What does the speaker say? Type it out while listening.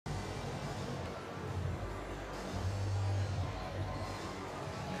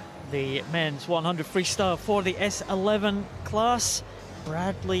the men's 100 freestyle for the S11 class.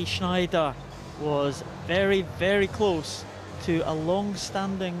 Bradley Schneider was very, very close to a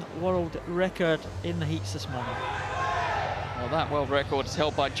long-standing world record in the heats this morning. Well, that world record is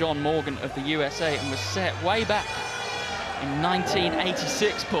held by John Morgan of the USA and was set way back in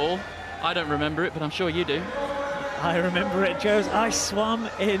 1986, Paul. I don't remember it, but I'm sure you do. I remember it, Joes. I swam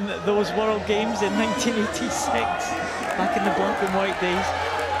in those World Games in 1986, back in the black and white days.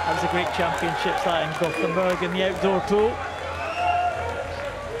 That was a great championships, that in Gothenburg in the outdoor pool.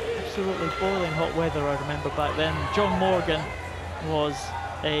 Absolutely boiling hot weather, I remember back then. John Morgan was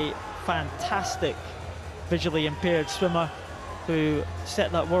a fantastic visually impaired swimmer who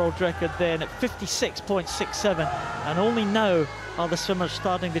set that world record then at 56.67, and only now are the swimmers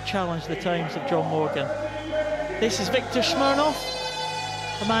starting to challenge the times of John Morgan. This is Viktor SMYRNOV,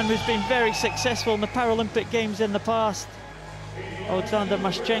 a man who's been very successful in the Paralympic Games in the past. Oleksandr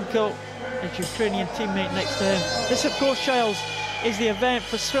MASHCHENKO, his Ukrainian teammate next to him. This, of course, Giles, is the event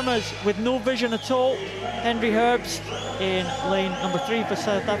for swimmers with no vision at all. Hendri HERBST in lane number 3 for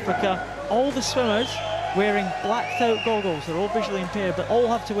South Africa. All the swimmers wearing blacked out goggles. They're all visually impaired, but all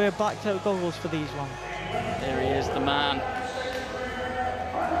have to wear blacked out goggles for these ones. There he is, the man.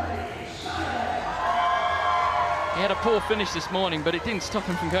 He had a poor finish this morning, but it didn't stop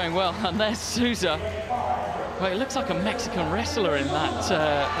him from going well. And there's SOUSA. Well, it looks like a Mexican wrestler in that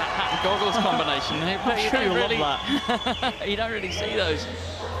hat and goggles combination. You don't really see those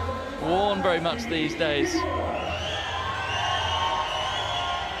worn very much these days.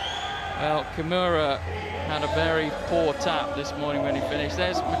 Well, KIMURA had a very poor tap this morning when he finished.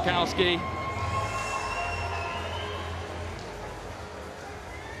 There's MAKOWSKI.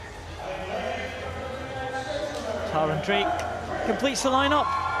 Tharon Drake completes the lineup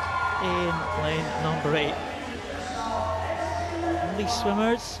in lane number 8. All these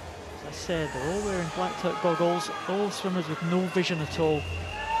swimmers, as I said, they're all wearing blacked out goggles, all swimmers with no vision at all.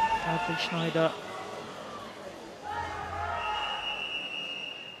 Bradley Schneider.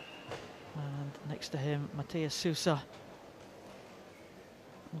 And next to him, Matheus SOUSA.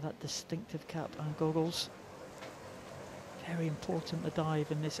 With that distinctive cap and goggles. Very important to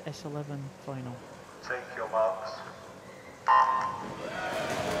dive in this S11 final. Take your marks.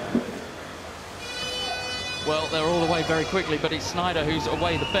 Well, they're all away very quickly, but it's SNYDER who's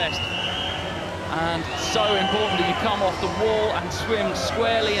away the best. And so important that you come off the wall and swim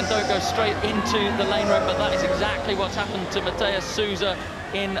squarely and don't go straight into the lane rope, but that is exactly what's happened to Matheus SOUSA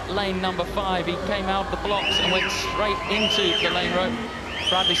in lane number 5. He came out of the blocks and went straight into the lane rope.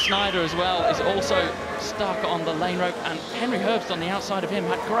 Bradley Schneider as well is also stuck on the lane rope, and Hendri HERBST on the outside of him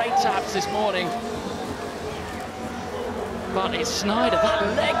had great taps this morning. But it's SNYDER, that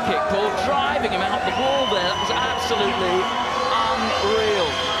leg kick, Paul, driving him out the wall there. That was absolutely unreal.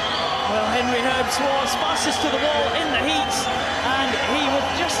 Well, Hendri HERBST was fastest to the wall in the heats, and he was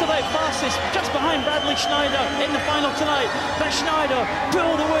just about fastest, just behind Bradley Schneider in the final tonight. But Schneider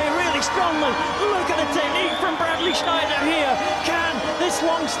pulled away really strongly. Look at the technique from Bradley Schneider here. Can this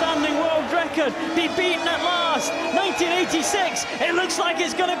long-standing world record be beaten at last? 1986, it looks like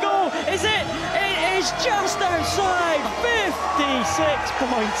it's going to go. Is it? It is just outside,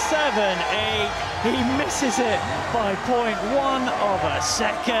 56.78. He misses it by 0.1 of a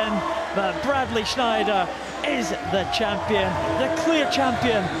second. But Bradley Schneider is the champion, the clear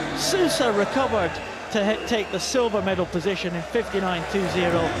champion. SOUSA recovered to take the silver medal position in 59.20,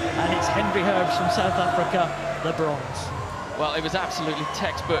 and it's Hendri HERBST from South Africa, the bronze. Well, it was absolutely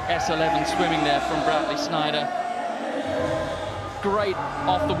textbook S11 swimming there from Bradley Schneider. Great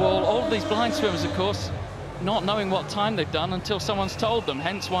off the wall. All of these blind swimmers, of course, not knowing what time they've done until someone's told them,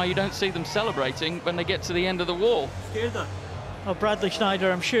 hence why you don't see them celebrating when they get to the end of the wall. Oh, Bradley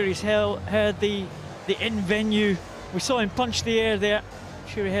Schneider, I'm sure he's heard the in-venue. We saw him punch the air there. I'm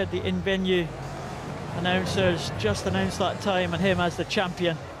sure he heard the in-venue announcers just announced that time and him as the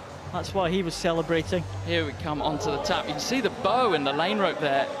champion. That's why he was celebrating. Here we come onto the tap. You can see the bow in the lane rope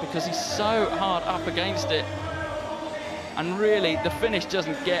there because he's so hard up against it. And really, the finish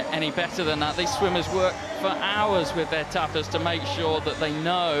doesn't get any better than that. These swimmers work for hours with their tappers to make sure that they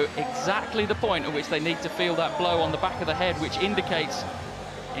know exactly the point at which they need to feel that blow on the back of the head, which indicates,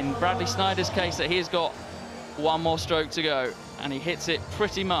 in Bradley Schneider's case, that he's got one more stroke to go. And he hits it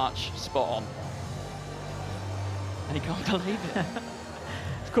pretty much spot on. And he can't believe it.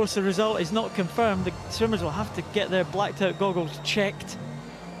 Of course, the result is not confirmed. The swimmers will have to get their blacked out goggles checked.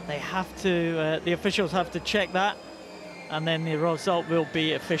 They have to, the officials have to check that, and then the result will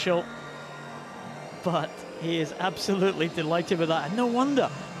be official. But he is absolutely delighted with that, and no wonder,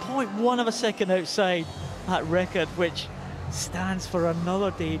 0.1 of a second outside that record, which stands for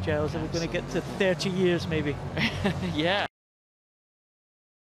another day, Giles, and we're going to get to 30 years maybe. Yeah.